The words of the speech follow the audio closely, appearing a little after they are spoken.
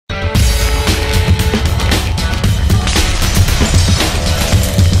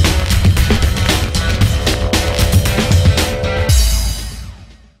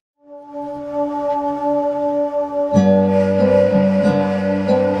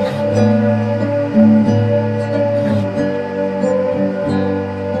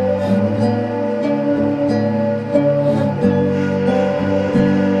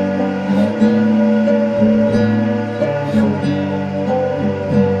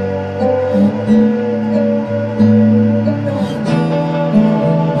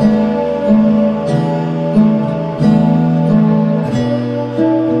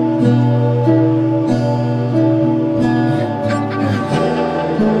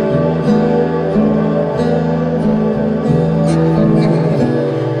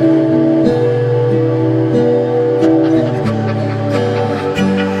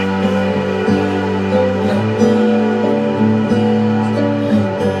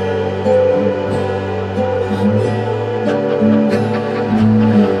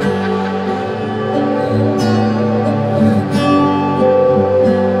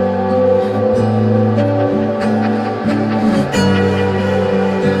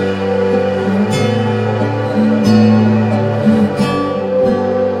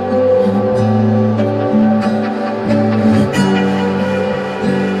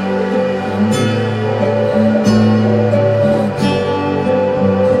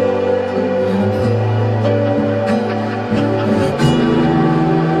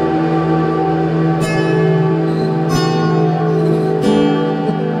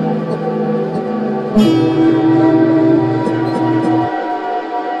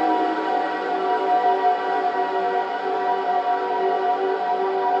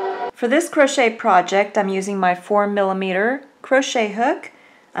For this crochet project, I'm using my 4mm crochet hook.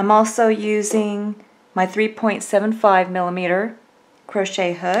 I'm also using my 3.75mm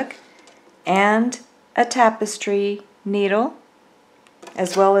crochet hook and a tapestry needle,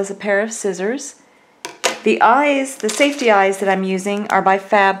 as well as a pair of scissors. The safety eyes that I'm using are by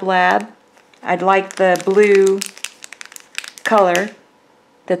Fab Lab. I'd like the blue color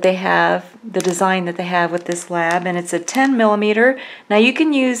that they have, the design that they have with this lab, and it's a 10mm. Now you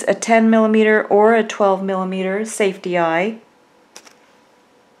can use a 10mm or a 12mm safety eye.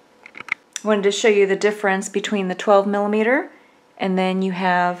 I wanted to show you the difference between the 12mm and then you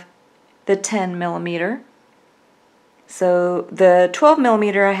have the 10mm. So the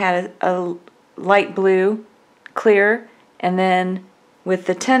 12mm I had a light blue, clear, and then with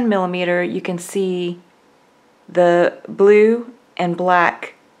the 10mm you can see the blue and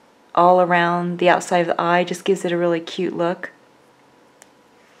black all around the outside of the eye. Just gives it a really cute look.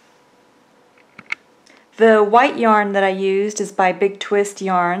 The white yarn that I used is by Big Twist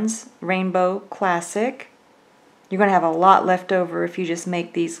Yarns, Rainbow Classic. You're going to have a lot left over if you just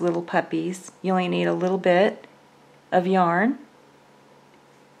make these little puppies. You only need a little bit of yarn.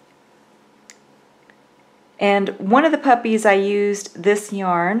 And one of the puppies I used this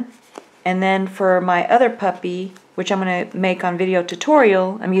yarn, and then for my other puppy, which I'm going to make on video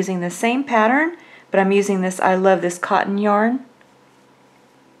tutorial, I'm using the same pattern, but I'm using this I Love This cotton yarn,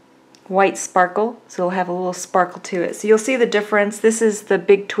 white sparkle, so it'll have a little sparkle to it. So you'll see the difference. This is the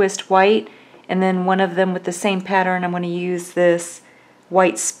Big Twist white, and then one of them with the same pattern, I'm going to use this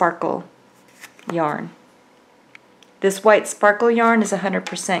white sparkle yarn. This white sparkle yarn is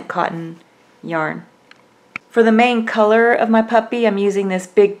 100% cotton yarn. For the main color of my puppy, I'm using this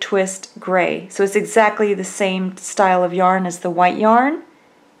Big Twist gray. So it's exactly the same style of yarn as the white yarn,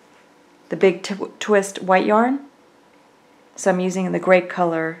 the Big Twist white yarn. So I'm using the gray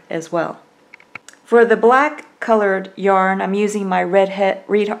color as well. For the black colored yarn, I'm using my Red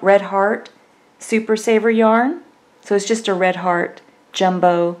Heart Super Saver yarn. So it's just a Red Heart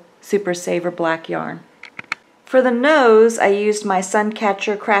Jumbo Super Saver black yarn. For the nose, I used my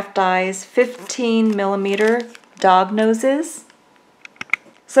Suncatcher Craft Dies 15mm dog noses.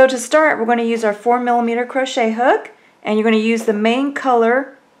 So to start, we're going to use our 4mm crochet hook, and you're going to use the main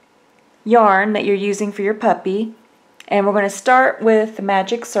color yarn that you're using for your puppy. And we're going to start with the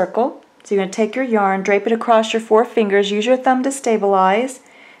magic circle. So you're going to take your yarn, drape it across your 4 fingers, use your thumb to stabilize,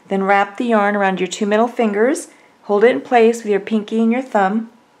 then wrap the yarn around your 2 middle fingers, hold it in place with your pinky and your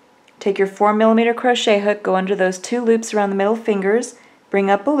thumb. Take your 4mm crochet hook, go under those 2 loops around the middle fingers,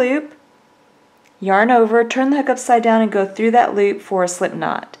 bring up a loop, yarn over, turn the hook upside down and go through that loop for a slip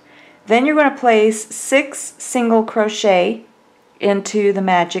knot. Then you're going to place 6 single crochet into the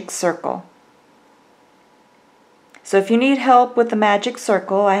magic circle. So if you need help with the magic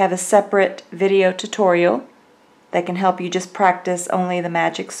circle, I have a separate video tutorial that can help you just practice only the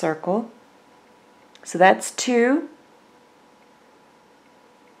magic circle. So that's 2.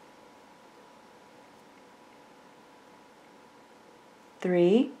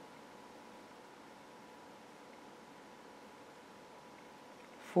 3,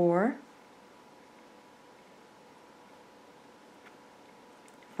 4,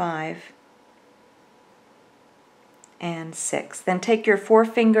 5, and 6. Then take your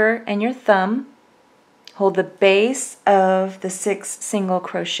forefinger and your thumb, hold the base of the 6 single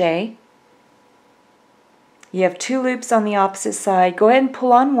crochet. You have 2 loops on the opposite side. Go ahead and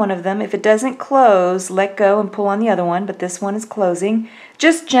pull on one of them. If it doesn't close, let go and pull on the other one, but this one is closing.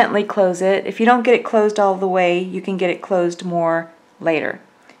 Just gently close it. If you don't get it closed all the way, you can get it closed more later.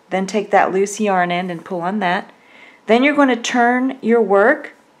 Then take that loose yarn end and pull on that. Then you're going to turn your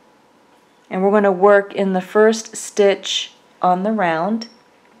work, and we're going to work in the first stitch on the round.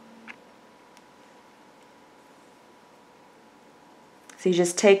 So you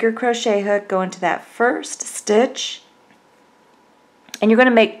just take your crochet hook, go into that first stitch, and you're going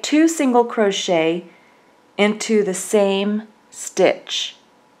to make 2 single crochet into the same stitch.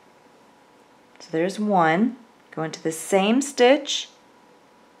 So there's 1. Go into the same stitch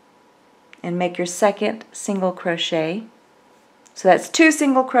and make your second single crochet. So that's 2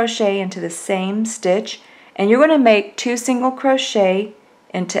 single crochet into the same stitch, and you're going to make 2 single crochet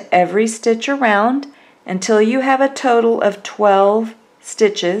into every stitch around until you have a total of 12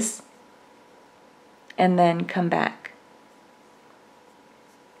 stitches, and then come back.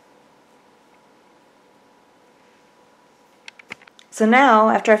 So now,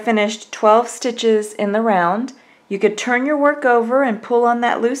 after I finished 12 stitches in the round, you could turn your work over and pull on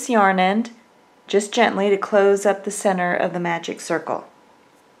that loose yarn end just gently to close up the center of the magic circle.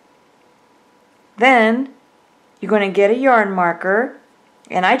 Then you're going to get a yarn marker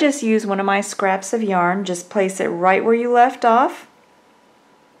And I just use one of my scraps of yarn, just place it right where you left off.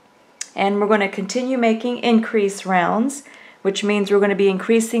 And we're going to continue making increase rounds, which means we're going to be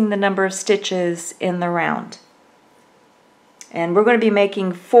increasing the number of stitches in the round. And we're going to be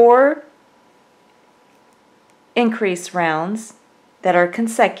making 4 increase rounds that are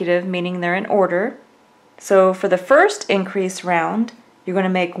consecutive, meaning they're in order. So for the first increase round, you're going to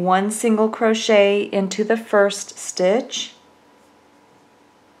make 1 single crochet into the first stitch,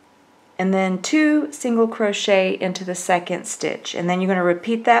 and then 2 single crochet into the second stitch. And then you're going to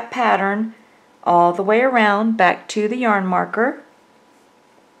repeat that pattern all the way around back to the yarn marker.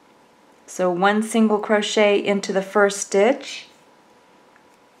 So 1 single crochet into the first stitch,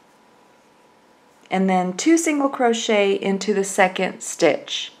 and then 2 single crochet into the second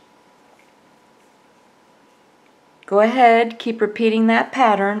stitch. Go ahead, keep repeating that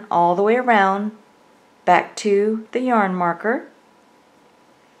pattern all the way around back to the yarn marker,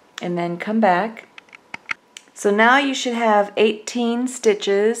 and then come back. So now you should have 18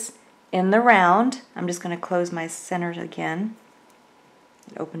 stitches in the round. I'm just going to close my center again.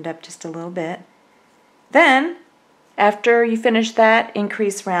 It opened up just a little bit. Then, after you finish that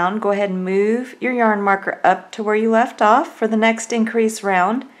increase round, go ahead and move your yarn marker up to where you left off for the next increase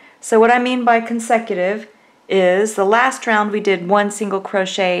round. So what I mean by consecutive is the last round we did 1 single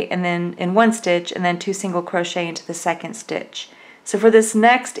crochet and then in 1 stitch and then 2 single crochet into the second stitch. So for this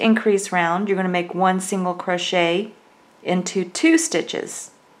next increase round, you're going to make 1 single crochet into 2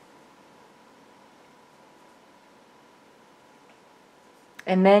 stitches.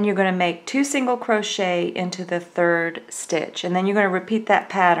 And then you're going to make 2 single crochet into the third stitch. And then you're going to repeat that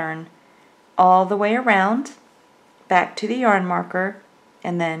pattern all the way around back to the yarn marker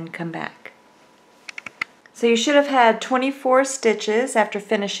and then come back. So you should have had 24 stitches after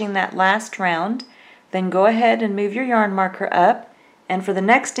finishing that last round. Then go ahead and move your yarn marker up, and for the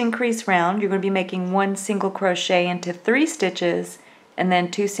next increase round you're going to be making 1 single crochet into 3 stitches and then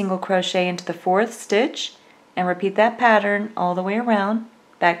 2 single crochet into the fourth stitch, and repeat that pattern all the way around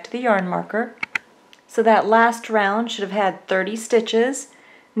back to the yarn marker. So that last round should have had 30 stitches.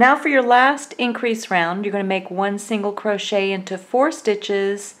 Now for your last increase round, you're going to make 1 single crochet into 4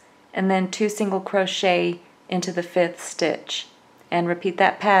 stitches and then 2 single crochet into the fifth stitch, and repeat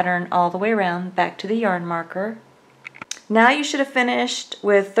that pattern all the way around back to the yarn marker. Now you should have finished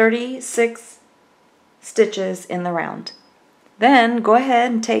with 36 stitches in the round. Then go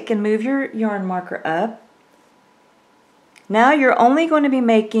ahead and take and move your yarn marker up. Now you're only going to be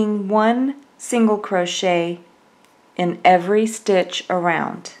making 1 single crochet in every stitch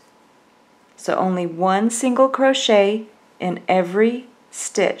around. So only 1 single crochet in every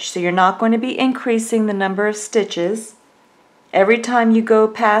stitch. So you're not going to be increasing the number of stitches. Every time you go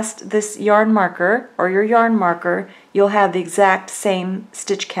past this yarn marker or your yarn marker, you'll have the exact same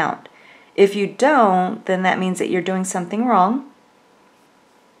stitch count. If you don't, then that means that you're doing something wrong.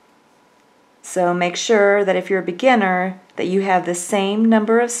 So make sure that if you're a beginner, that you have the same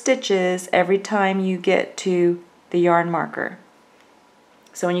number of stitches every time you get to the yarn marker.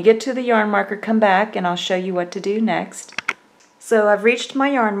 So when you get to the yarn marker, come back and I'll show you what to do next. So I've reached my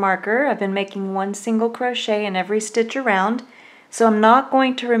yarn marker. I've been making 1 single crochet in every stitch around. So I'm not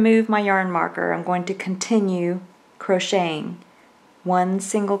going to remove my yarn marker. I'm going to continue crocheting 1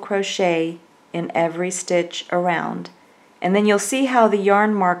 single crochet in every stitch around. And then you'll see how the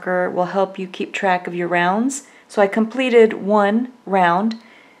yarn marker will help you keep track of your rounds. So I completed 1 round.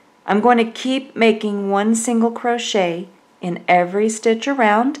 I'm going to keep making 1 single crochet in every stitch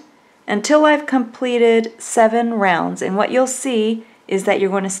around until I've completed 7 rounds. And what you'll see is that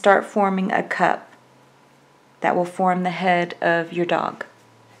you're going to start forming a cup that will form the head of your dog.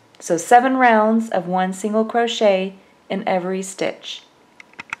 So 7 rounds of 1 single crochet in every stitch.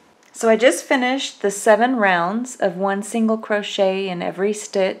 So I just finished the 7 rounds of 1 single crochet in every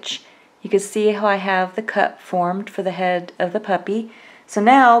stitch. You can see how I have the cup formed for the head of the puppy. So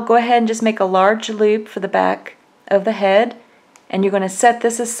now go ahead and just make a large loop for the back of the head, and you're going to set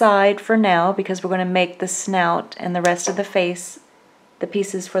this aside for now because we're going to make the snout and the rest of the face, the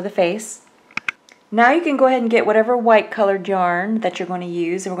pieces for the face. Now you can go ahead and get whatever white colored yarn that you're going to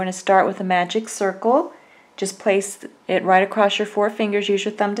use, and we're going to start with a magic circle. Just place it right across your 4 fingers, use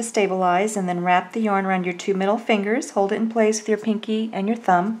your thumb to stabilize, and then wrap the yarn around your 2 middle fingers. Hold it in place with your pinky and your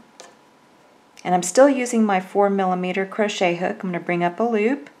thumb. And I'm still using my 4mm crochet hook. I'm going to bring up a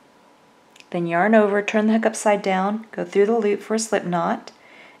loop, then yarn over, turn the hook upside down, go through the loop for a slip knot,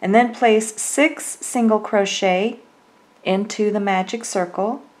 and then place 6 single crochet into the magic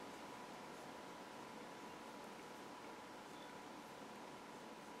circle.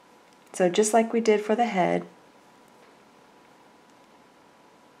 So just like we did for the head.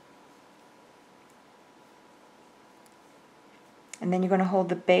 and then you're going to hold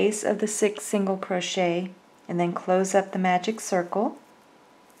the base of the 6 single crochet and then close up the magic circle.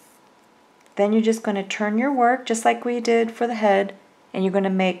 Then you're just going to turn your work just like we did for the head, and you're going to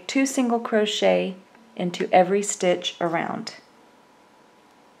make 2 single crochet into every stitch around.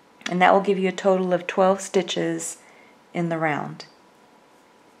 And that will give you a total of 12 stitches in the round.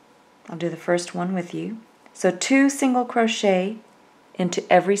 I'll do the first one with you. So 2 single crochet into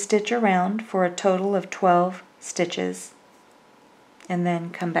every stitch around for a total of 12 stitches, and then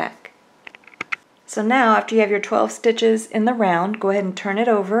come back. So now after you have your 12 stitches in the round, go ahead and turn it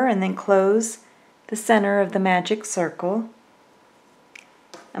over and then close the center of the magic circle.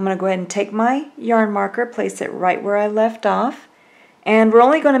 I'm going to go ahead and take my yarn marker, place it right where I left off, and we're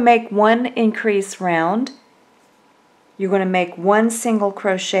only going to make 1 increase round. You're going to make 1 single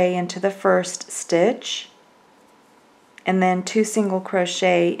crochet into the first stitch, and then 2 single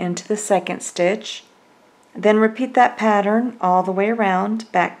crochet into the second stitch. Then repeat that pattern all the way around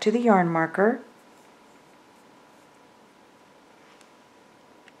back to the yarn marker.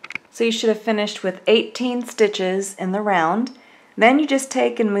 So you should have finished with 18 stitches in the round. Then you just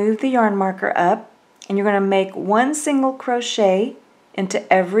take and move the yarn marker up, and you're going to make 1 single crochet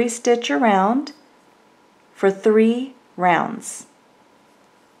into every stitch around for 3 rounds.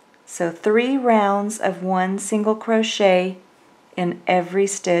 So 3 rounds of 1 single crochet in every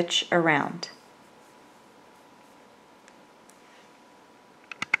stitch around.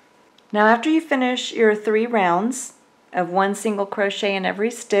 Now after you finish your 3 rounds of 1 single crochet in every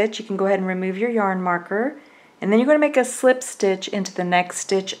stitch, you can go ahead and remove your yarn marker, and then you're going to make a slip stitch into the next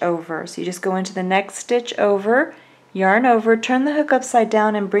stitch over. So you just go into the next stitch over, yarn over, turn the hook upside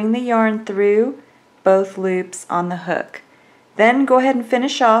down and bring the yarn through both loops on the hook. Then go ahead and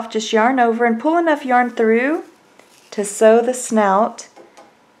finish off, just yarn over and pull enough yarn through to sew the snout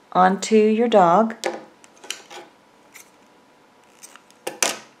onto your dog.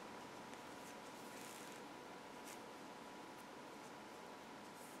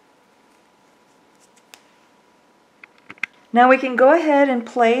 Now we can go ahead and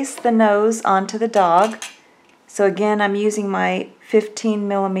place the nose onto the dog. So again, I'm using my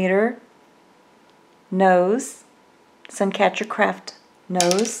 15mm nose, Suncatcher Craft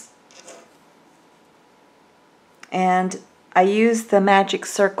nose. And I use the magic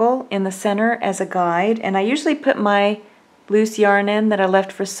circle in the center as a guide, and I usually put my loose yarn in that I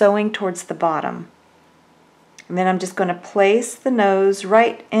left for sewing towards the bottom. And then I'm just going to place the nose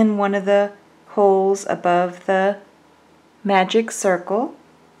right in one of the holes above the magic circle.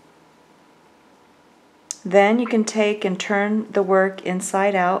 Then you can take and turn the work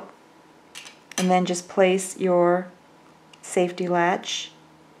inside out, and then just place your safety latch.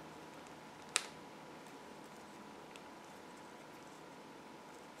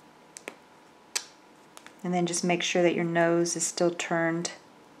 And then just make sure that your nose is still turned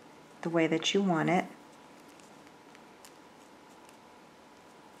the way that you want it.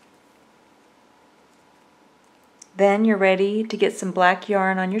 Then you're ready to get some black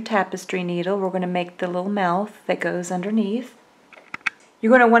yarn on your tapestry needle. We're going to make the little mouth that goes underneath. You're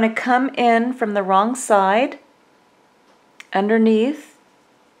going to want to come in from the wrong side, underneath,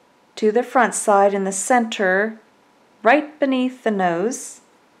 to the front side in the center, right beneath the nose.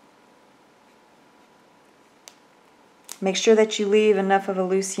 Make sure that you leave enough of a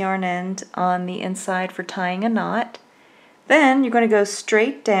loose yarn end on the inside for tying a knot. Then you're going to go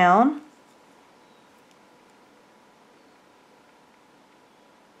straight down.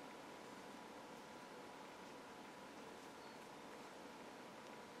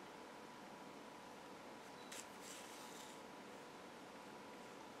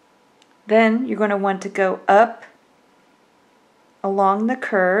 Then you're going to want to go up along the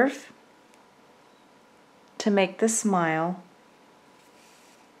curve to make the smile.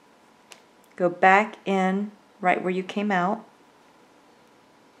 Go back in right where you came out.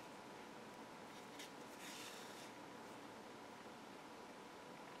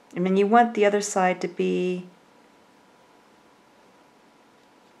 And then you want the other side to be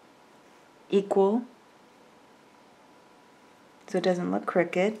equal so it doesn't look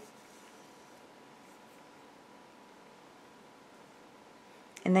crooked.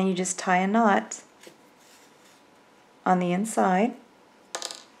 And then you just tie a knot on the inside.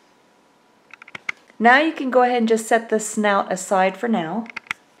 Now you can go ahead and just set the snout aside for now.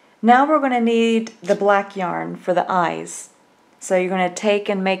 Now we're going to need the black yarn for the eyes. So you're going to take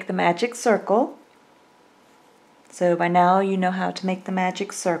and make the magic circle. So by now you know how to make the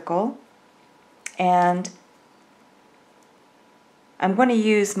magic circle. And I'm going to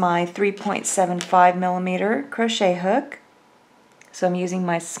use my 3.75mm crochet hook. So I'm using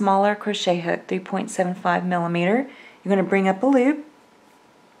my smaller crochet hook, 3.75mm. You're going to bring up a loop,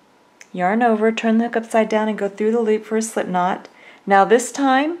 yarn over, turn the hook upside down and go through the loop for a slip knot. Now this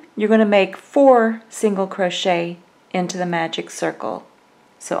time you're going to make 4 single crochet into the magic circle.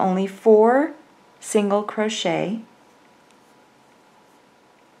 So only 4 single crochet.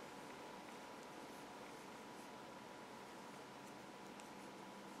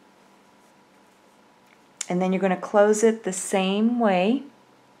 And then you're going to close it the same way.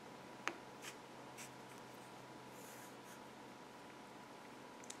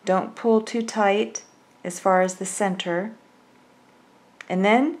 Don't pull too tight as far as the center. And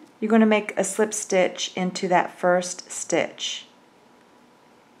then you're going to make a slip stitch into that first stitch.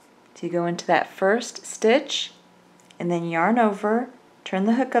 So you go into that first stitch and then yarn over, turn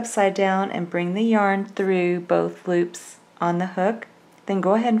the hook upside down and bring the yarn through both loops on the hook. Then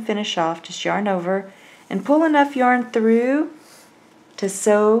go ahead and finish off, just yarn over and pull enough yarn through to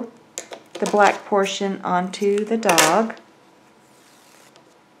sew the black portion onto the dog.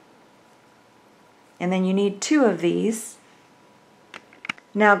 And then you need 2 of these.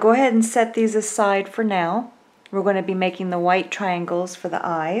 Now go ahead and set these aside for now. We're going to be making the white triangles for the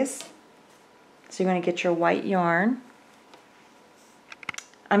eyes. So you're going to get your white yarn.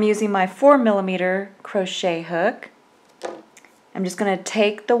 I'm using my 4mm crochet hook. I'm just going to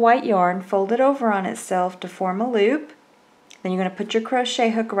take the white yarn, fold it over on itself to form a loop. Then you're going to put your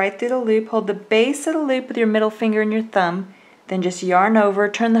crochet hook right through the loop, hold the base of the loop with your middle finger and your thumb, then just yarn over,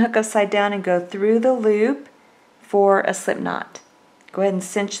 turn the hook upside down and go through the loop for a slip knot. Go ahead and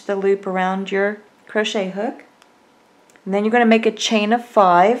cinch the loop around your crochet hook. And then you're going to make a chain of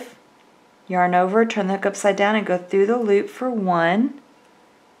 5. Yarn over, turn the hook upside down and go through the loop for 1,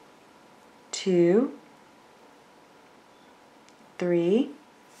 2, 3,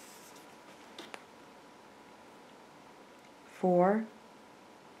 4,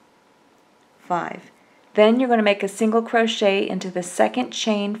 5. Then you're going to make a single crochet into the second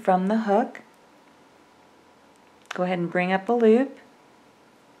chain from the hook. Go ahead and bring up a loop,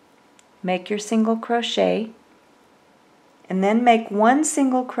 make your single crochet, and then make 1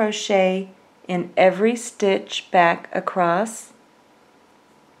 single crochet in every stitch back across.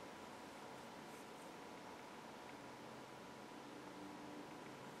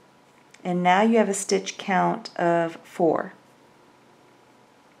 And now you have a stitch count of 4.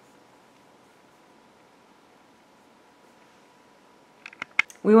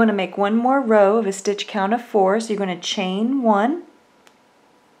 We want to make 1 more row of a stitch count of 4, so you're going to chain 1,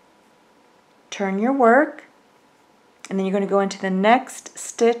 turn your work, and then you're going to go into the next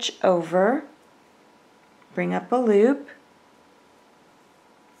stitch over, bring up a loop,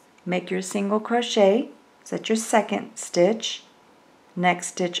 make your single crochet, so that's your second stitch, next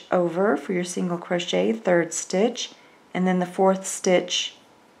stitch over for your single crochet, third stitch, and then the fourth stitch,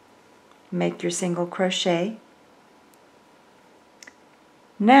 make your single crochet.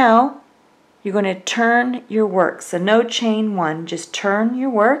 Now you're going to turn your work, so no chain 1, just turn your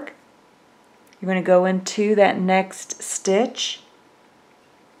work. You're going to go into that next stitch,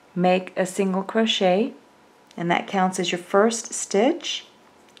 make a single crochet, and that counts as your first stitch.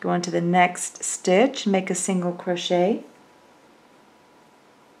 Go into the next stitch, make a single crochet,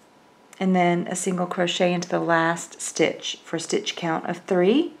 and then a single crochet into the last stitch for a stitch count of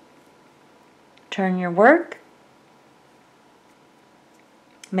 3. Turn your work,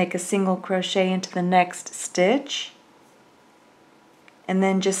 make a single crochet into the next stitch, and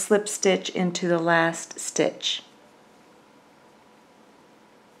then just slip stitch into the last stitch.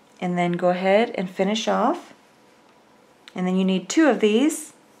 And then go ahead and finish off. And then you need 2 of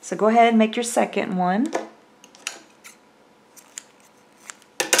these, so go ahead and make your second one.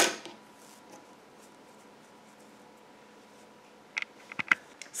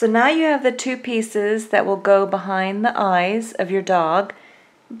 So now you have the 2 pieces that will go behind the eyes of your dog,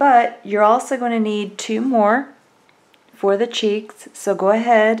 but you're also going to need 2 more for the cheeks. So go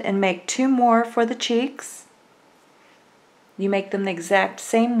ahead and make 2 more for the cheeks. You make them the exact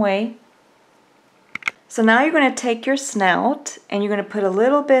same way. So now you're going to take your snout and you're going to put a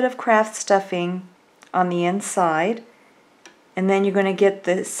little bit of craft stuffing on the inside, and then you're going to get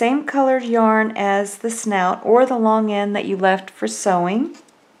the same colored yarn as the snout or the long end that you left for sewing,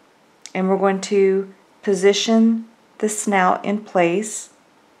 and we're going to position the snout in place.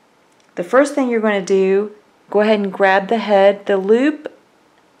 The first thing you're going to do, go ahead and grab the head, the loop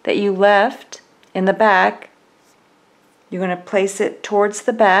that you left in the back, you're going to place it towards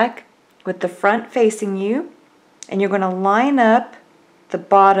the back with the front facing you, and you're going to line up the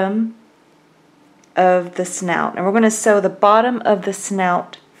bottom of the snout. And we're going to sew the bottom of the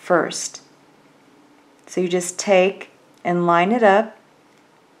snout first. So you just take and line it up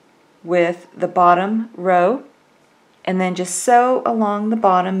with the bottom row, and then just sew along the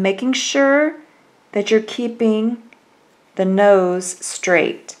bottom, making sure that you're keeping the nose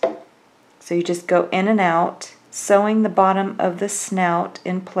straight. So you just go in and out, sewing the bottom of the snout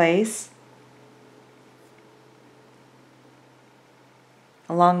in place.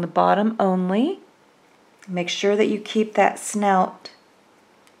 Along the bottom only. Make sure that you keep that snout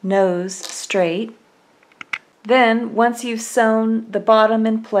nose straight. Then, once you've sewn the bottom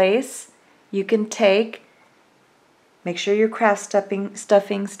in place, you can make sure your craft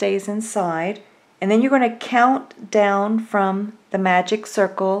stuffing stays inside, and then you're going to count down from the magic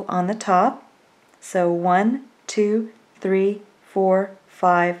circle on the top. So 1, 2, 3, 4,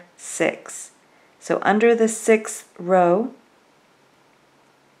 5, 6. So under the 6th row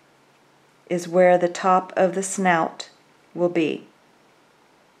is where the top of the snout will be.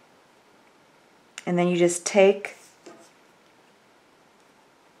 And then you just take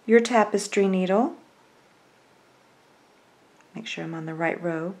your tapestry needle, make sure I'm on the right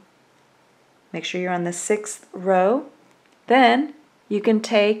row, make sure you're on the 6th row. Then you can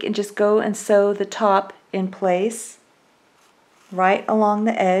take and just go and sew the top in place right along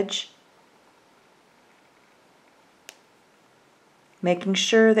the edge, making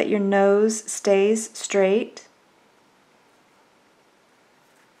sure that your nose stays straight.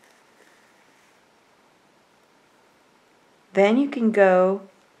 Then you can go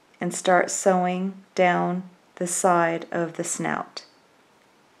and start sewing down the side of the snout.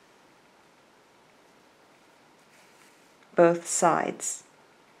 Both sides.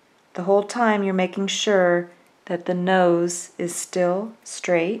 The whole time you're making sure that the nose is still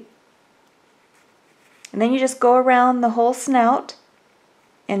straight. And then you just go around the whole snout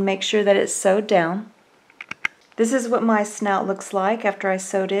and make sure that it's sewed down. This is what my snout looks like after I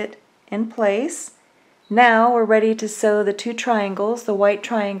sewed it in place. Now we're ready to sew the 2 triangles, the white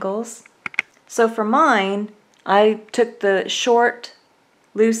triangles. So for mine, I took the short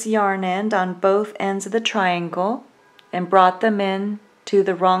loose yarn end on both ends of the triangle and brought them in to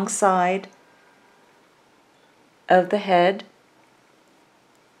the wrong side of the head.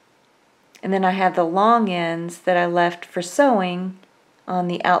 And then I have the long ends that I left for sewing on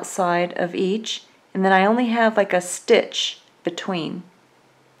the outside of each. And then I only have like a stitch between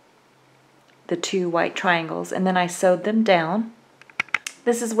the 2 white triangles, and then I sewed them down.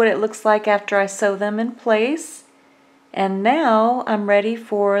 This is what it looks like after I sew them in place. And now I'm ready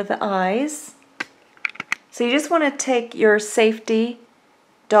for the eyes. So you just want to take your safety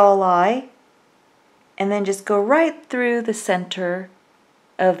doll eye and then just go right through the center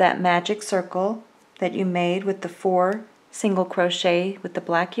of that magic circle that you made with the 4 single crochet with the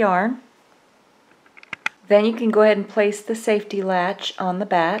black yarn. Then you can go ahead and place the safety latch on the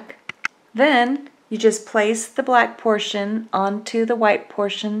back. Then you just place the black portion onto the white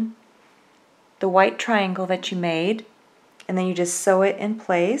portion, the white triangle that you made, and then you just sew it in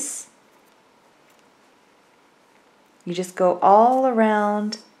place. You just go all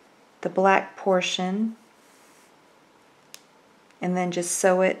around the black portion and then just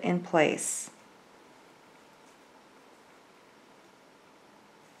sew it in place.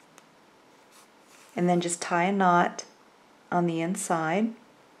 And then just tie a knot on the inside.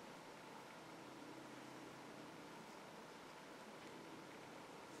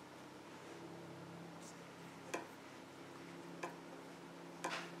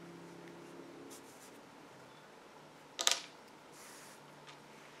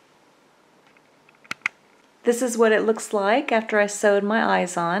 This is what it looks like after I sewed my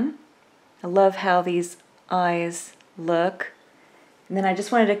eyes on. I love how these eyes look. And then I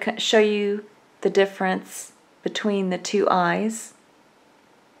just wanted to show you the difference between the 2 eyes.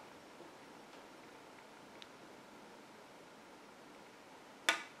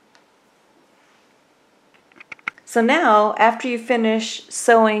 So now, after you finish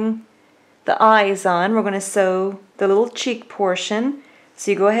sewing the eyes on, we're going to sew the little cheek portion. So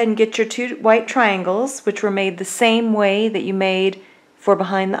you go ahead and get your 2 white triangles, which were made the same way that you made for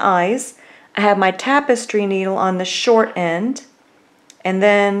behind the eyes. I have my tapestry needle on the short end, and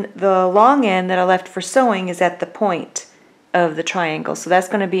then the long end that I left for sewing is at the point of the triangle. So that's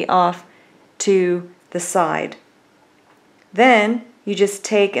going to be off to the side. Then you just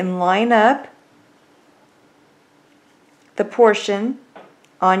take and line up the portion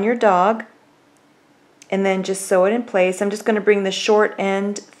on your dog and then just sew it in place. I'm just going to bring the short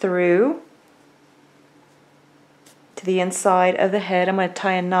end through to the inside of the head. I'm going to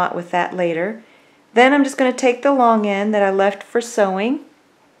tie a knot with that later. Then I'm just going to take the long end that I left for sewing,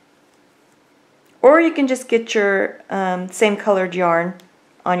 or you can just get your same colored yarn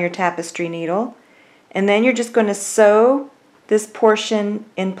on your tapestry needle, and then you're just going to sew this portion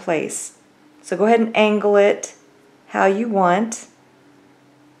in place. So go ahead and angle it how you want.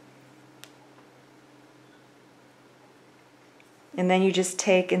 And then you just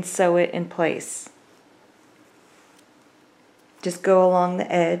take and sew it in place. Just go along the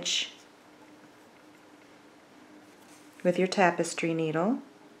edge with your tapestry needle.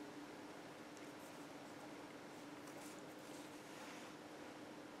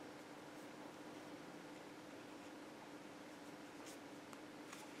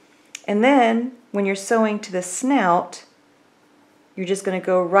 And then when you're sewing to the snout, you're just going to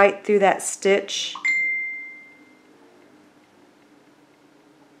go right through that stitch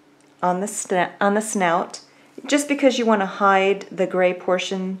on the snout, just because you want to hide the gray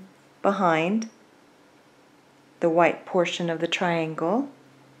portion behind the white portion of the triangle.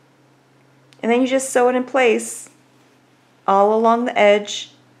 And then you just sew it in place all along the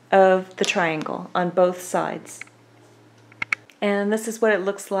edge of the triangle on both sides. And this is what it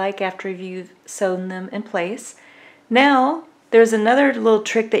looks like after you've sewn them in place. Now there's another little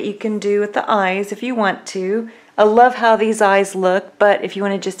trick that you can do with the eyes if you want to. I love how these eyes look, but if you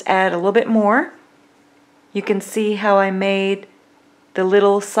want to just add a little bit more, you can see how I made the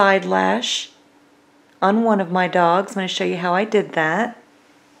little side lash on one of my dogs. I'm going to show you how I did that.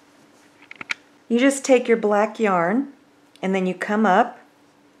 You just take your black yarn and then you come up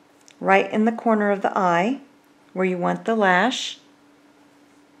right in the corner of the eye where you want the lash.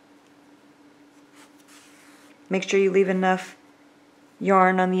 Make sure you leave enough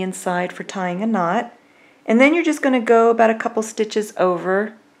yarn on the inside for tying a knot. And then you're just going to go about a couple stitches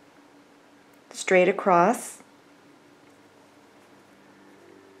over, straight across.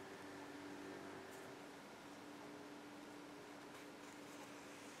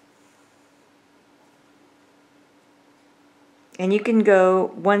 And you can go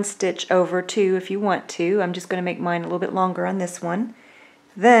one stitch over too if you want to. I'm just going to make mine a little bit longer on this one.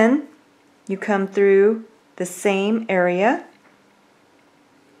 Then you come through the same area.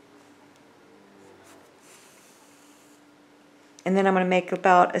 And then I'm going to make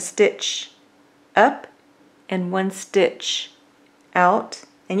about a stitch up and one stitch out.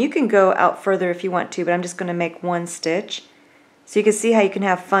 And you can go out further if you want to, but I'm just going to make one stitch. So you can see how you can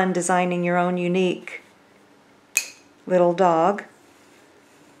have fun designing your own unique little dog.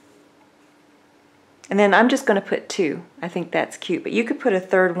 And then I'm just going to put two. I think that's cute, but you could put a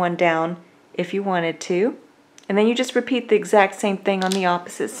third one down if you wanted to. And then you just repeat the exact same thing on the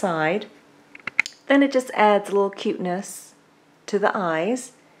opposite side. Then it just adds a little cuteness to the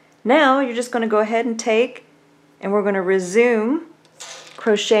eyes. Now you're just going to go ahead and take, and we're going to resume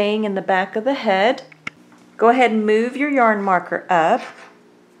crocheting in the back of the head. Go ahead and move your yarn marker up.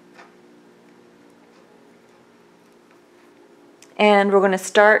 And we're going to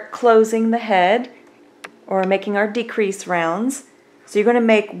start closing the head, or making our decrease rounds. So you're going to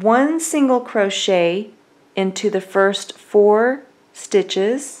make one single crochet into the first 4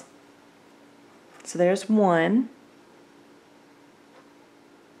 stitches. So there's 1.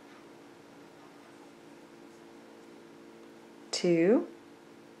 2,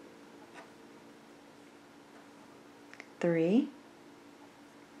 3,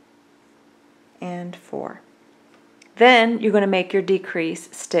 and 4. Then you're going to make your decrease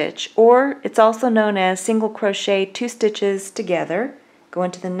stitch, or it's also known as single crochet 2 stitches together. Go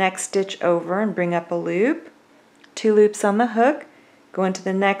into the next stitch over and bring up a loop, 2 loops on the hook, go into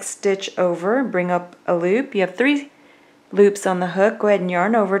the next stitch over and bring up a loop. You have 3 loops on the hook. Go ahead and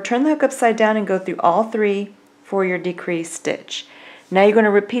yarn over, turn the hook upside down and go through all 3 for your decrease stitch. Now you're going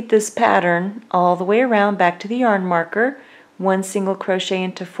to repeat this pattern all the way around back to the yarn marker, 1 single crochet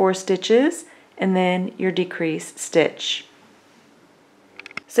into 4 stitches, and then your decrease stitch.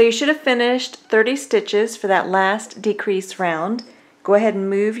 So you should have finished 30 stitches for that last decrease round. Go ahead and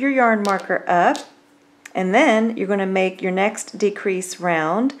move your yarn marker up, and then you're going to make your next decrease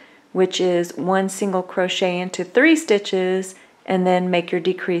round, which is 1 single crochet into 3 stitches, and then make your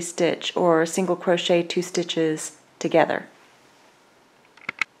decrease stitch, or single crochet 2 stitches together.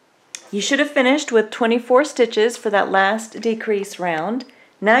 You should have finished with 24 stitches for that last decrease round.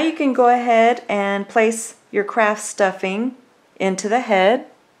 Now you can go ahead and place your craft stuffing into the head,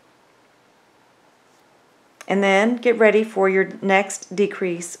 and then get ready for your next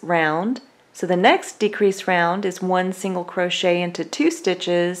decrease round. So the next decrease round is 1 single crochet into 2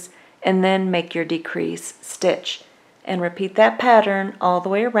 stitches, and then make your decrease stitch. And repeat that pattern all the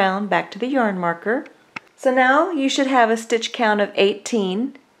way around back to the yarn marker. So now you should have a stitch count of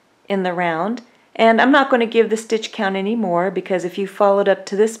 18 in the round. And I'm not going to give the stitch count anymore, because if you followed up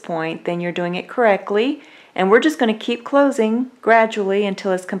to this point, then you're doing it correctly. And we're just going to keep closing gradually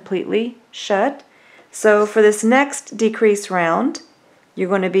until it's completely shut. So for this next decrease round, you're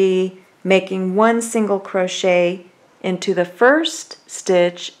going to be making 1 single crochet into the first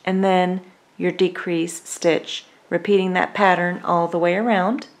stitch and then your decrease stitch, repeating that pattern all the way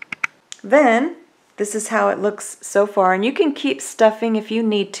around. Then this is how it looks so far, and you can keep stuffing if you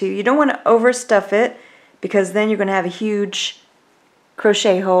need to. You don't want to overstuff it because then you're going to have huge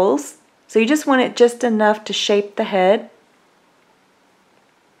crochet holes. So you just want it just enough to shape the head.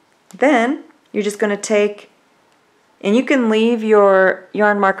 Then you're just going to take, and you can leave your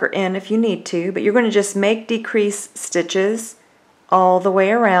yarn marker in if you need to, but you're going to just make decrease stitches all the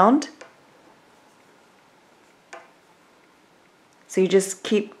way around. So you just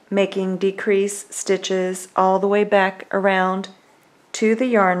keep making decrease stitches all the way back around to the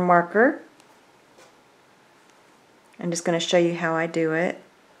yarn marker. I'm just going to show you how I do it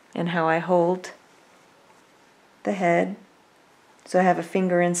and how I hold the head. So I have a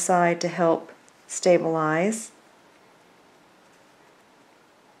finger inside to help stabilize.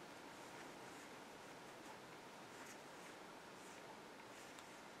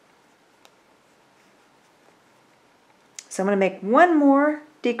 So I'm going to make one more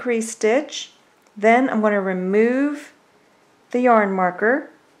decrease stitch, then I'm going to remove the yarn marker,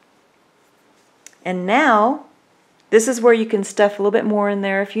 and now this is where you can stuff a little bit more in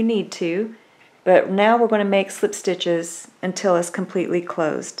there if you need to, but now we're going to make slip stitches until it's completely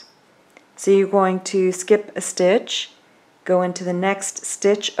closed. So you're going to skip a stitch, go into the next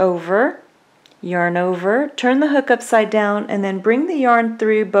stitch over, yarn over, turn the hook upside down, and then bring the yarn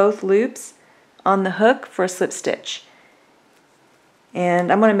through both loops on the hook for a slip stitch.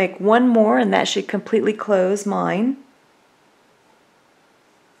 And I'm going to make one more, and that should completely close mine.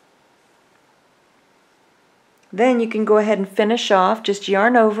 Then you can go ahead and finish off, just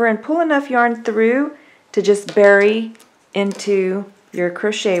yarn over and pull enough yarn through to just bury into your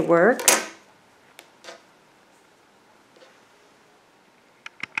crochet work.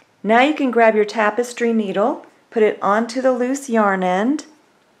 Now you can grab your tapestry needle, put it onto the loose yarn end,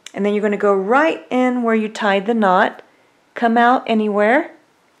 and then you're going to go right in where you tied the knot. Come out anywhere,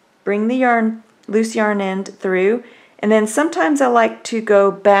 bring the loose yarn end through, and then sometimes I like to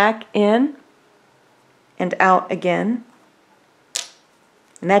go back in and out again,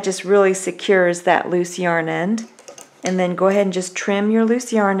 and that just really secures that loose yarn end. And then go ahead and just trim your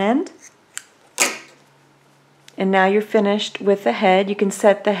loose yarn end, and now you're finished with the head. You can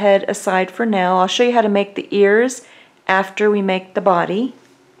set the head aside for now. I'll show you how to make the ears after we make the body.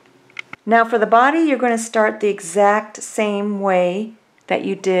 Now for the body, you're going to start the exact same way that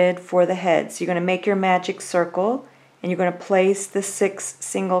you did for the head. So you're going to make your magic circle, and you're going to place the 6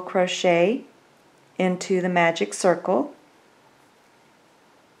 single crochet into the magic circle.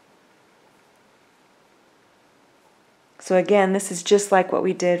 So again, this is just like what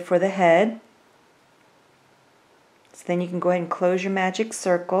we did for the head. So then you can go ahead and close your magic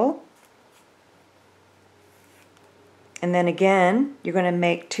circle. And then again, you're going to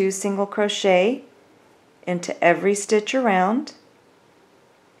make 2 single crochet into every stitch around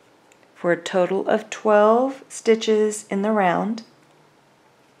for a total of 12 stitches in the round.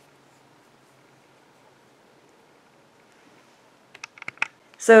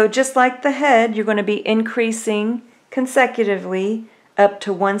 So just like the head, you're going to be increasing consecutively up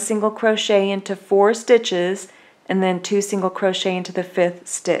to 1 single crochet into 4 stitches and then 2 single crochet into the 5th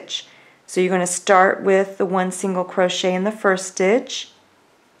stitch. So you're going to start with the 1 single crochet in the first stitch,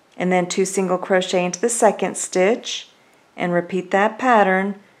 and then 2 single crochet into the second stitch, and repeat that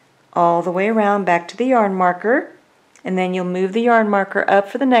pattern all the way around back to the yarn marker. And then you'll move the yarn marker up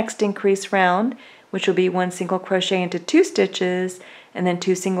for the next increase round, which will be 1 single crochet into 2 stitches, and then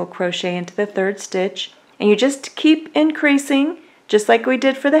 2 single crochet into the 3rd stitch. And you just keep increasing, just like we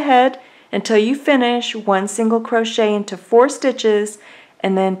did for the head, until you finish 1 single crochet into 4 stitches,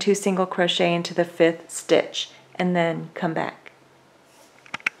 and then 2 single crochet into the 5th stitch, and then come back.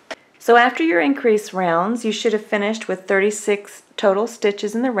 So after your increase rounds, you should have finished with 36 total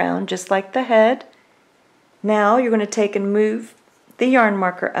stitches in the round, just like the head. Now you're going to take and move the yarn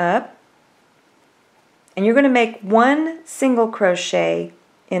marker up, and you're going to make 1 single crochet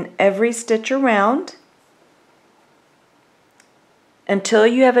in every stitch around until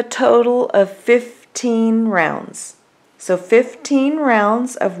you have a total of 15 rounds. So 15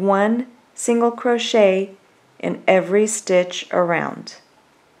 rounds of 1 single crochet in every stitch around.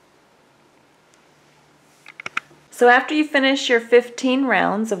 So after you finish your 15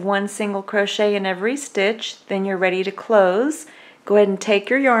 rounds of 1 single crochet in every stitch, then you're ready to close. Go ahead and take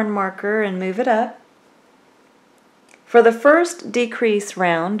your yarn marker and move it up. For the first decrease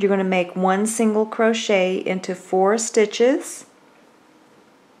round, you're going to make 1 single crochet into 4 stitches.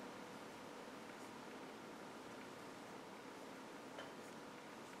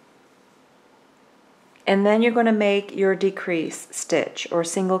 And then you're going to make your decrease stitch or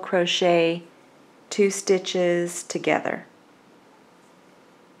single crochet 2 stitches together.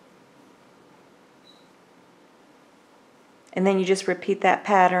 And then you just repeat that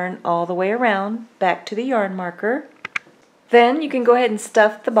pattern all the way around back to the yarn marker. Then you can go ahead and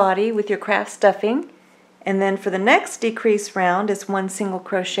stuff the body with your craft stuffing. And then for the next decrease round is 1 single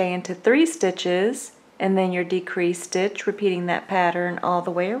crochet into 3 stitches, and then your decrease stitch, repeating that pattern all the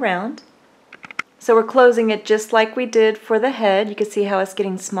way around. So we're closing it just like we did for the head. You can see how it's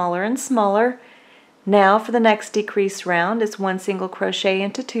getting smaller and smaller. Now for the next decrease round is 1 single crochet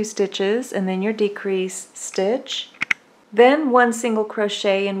into 2 stitches, and then your decrease stitch. Then 1 single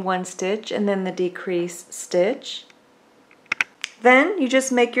crochet in 1 stitch, and then the decrease stitch. Then you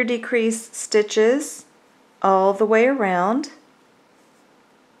just make your decrease stitches all the way around.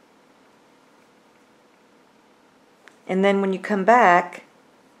 And then when you come back,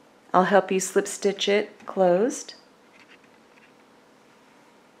 I'll help you slip stitch it closed.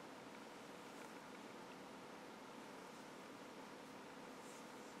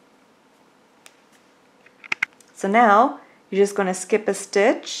 So now you're just going to skip a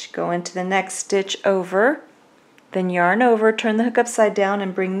stitch, go into the next stitch over, then yarn over, turn the hook upside down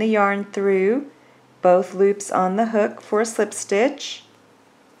and bring the yarn through both loops on the hook for a slip stitch.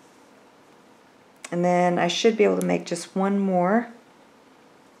 And then I should be able to make just one more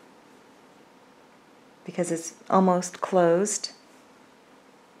because it's almost closed.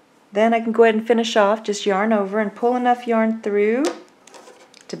 Then I can go ahead and finish off, just yarn over and pull enough yarn through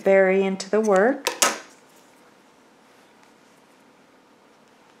to bury into the work.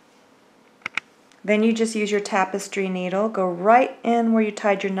 Then you just use your tapestry needle, go right in where you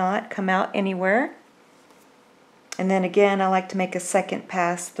tied your knot, come out anywhere. And then again, I like to make a second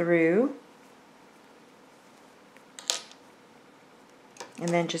pass through. And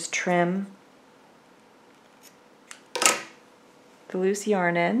then just trim the loose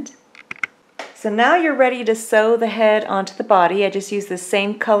yarn end. So now you're ready to sew the head onto the body. I just use the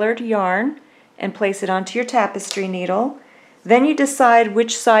same colored yarn and place it onto your tapestry needle. Then you decide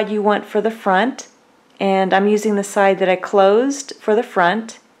which side you want for the front. And I'm using the side that I closed for the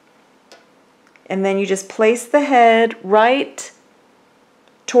front. And then you just place the head right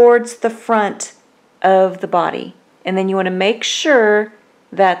towards the front of the body. And then you want to make sure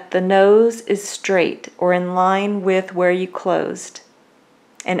that the nose is straight or in line with where you closed.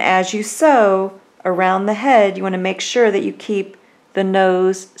 And as you sew around the head, you want to make sure that you keep the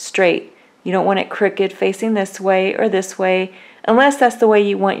nose straight. You don't want it crooked facing this way or this way, unless that's the way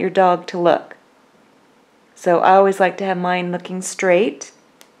you want your dog to look. So I always like to have mine looking straight.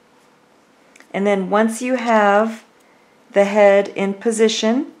 And then once you have the head in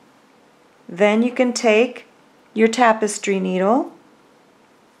position, then you can take your tapestry needle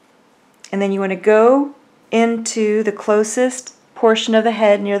and then you want to go into the closest portion of the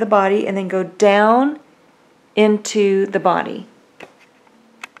head near the body and then go down into the body.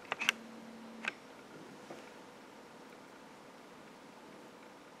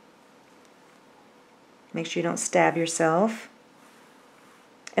 Make sure you don't stab yourself.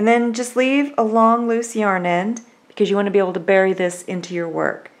 And then just leave a long loose yarn end because you want to be able to bury this into your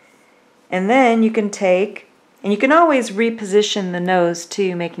work. And then you can take, and you can always reposition the nose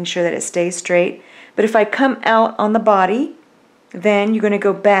too, making sure that it stays straight. But if I come out on the body, then you're going to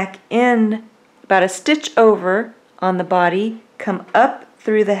go back in about a stitch over on the body, come up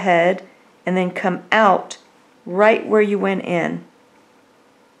through the head, and then come out right where you went in.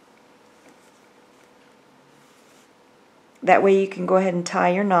 That way you can go ahead and tie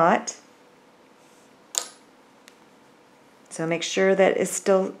your knot. So make sure that it's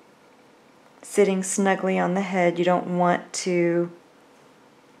still sitting snugly on the head. You don't want to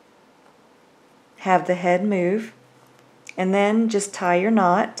have the head move. And then just tie your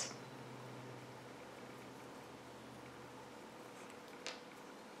knot.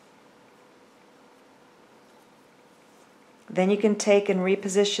 Then you can take and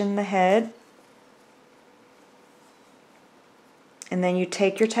reposition the head. And then you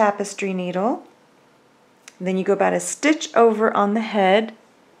take your tapestry needle, and then you go about a stitch over on the head,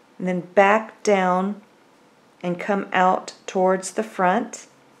 and then back down and come out towards the front.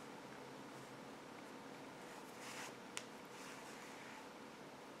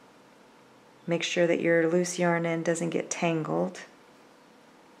 Make sure that your loose yarn end doesn't get tangled.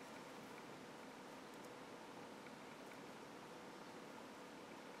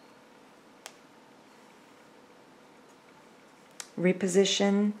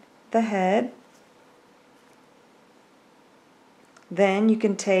 Reposition the head. Then you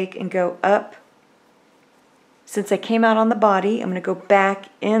can take and go up. Since I came out on the body, I'm going to go back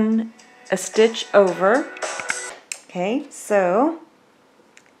in a stitch over. Okay, so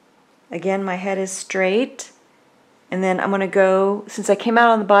again, my head is straight, and then I'm going to go, since I came out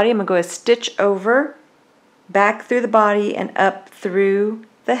on the body, I'm going to go a stitch over, back through the body and up through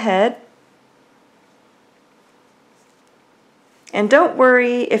the head. And don't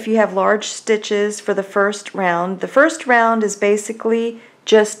worry if you have large stitches for the first round. The first round is basically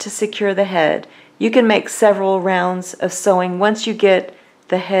just to secure the head. You can make several rounds of sewing once you get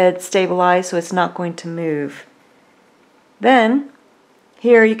the head stabilized so it's not going to move. Then,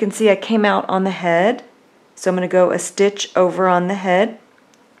 here you can see I came out on the head. So I'm going to go a stitch over on the head,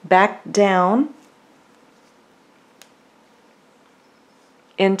 back down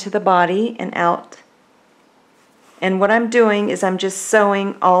into the body and out. And what I'm doing is I'm just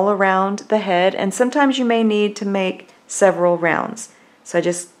sewing all around the head, and sometimes you may need to make several rounds. So I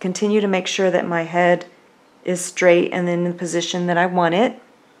just continue to make sure that my head is straight and in the position that I want it.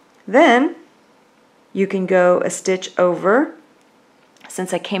 Then you can go a stitch over,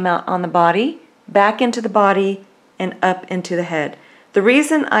 since I came out on the body, back into the body and up into the head. The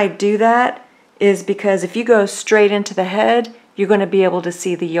reason I do that is because if you go straight into the head, you're going to be able to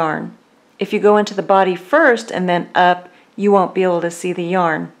see the yarn. If you go into the body first and then up, you won't be able to see the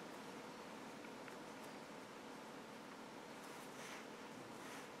yarn.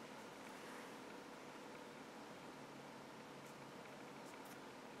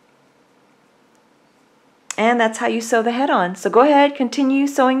 And that's how you sew the head on. So go ahead, continue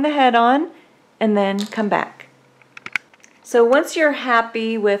sewing the head on, and then come back. So once you're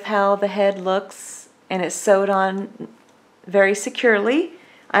happy with how the head looks and it's sewed on very securely,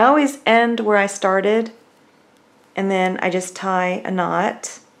 I always end where I started, and then I just tie a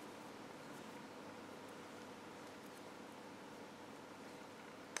knot.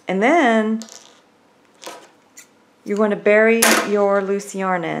 And then you're going to bury your loose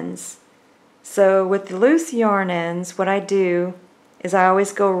yarn ends. So with the loose yarn ends, what I do is I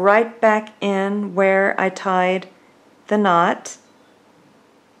always go right back in where I tied the knot,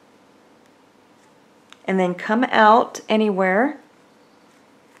 and then come out anywhere.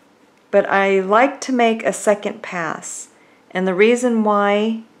 But I like to make a second pass, and the reason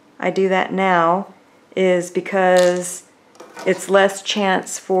why I do that now is because it's less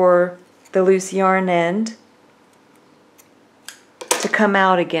chance for the loose yarn end to come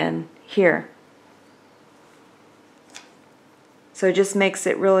out again here. So it just makes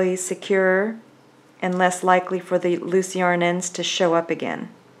it really secure and less likely for the loose yarn ends to show up again.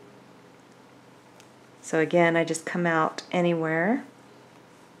 So again, I just come out anywhere.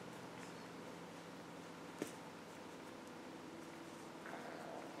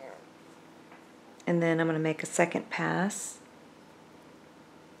 And then I'm going to make a second pass.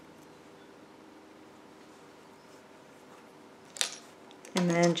 And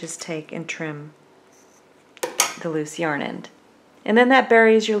then just take and trim the loose yarn end. And then that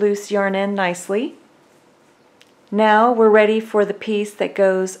buries your loose yarn end nicely. Now we're ready for the piece that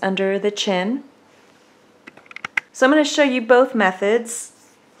goes under the chin. So I'm going to show you both methods.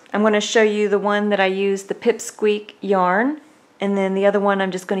 I'm going to show you the one that I use the pipsqueak yarn, and then the other one I'm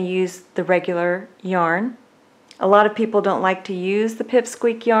just going to use the regular yarn. A lot of people don't like to use the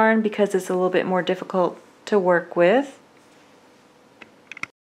pipsqueak yarn because it's a little bit more difficult to work with.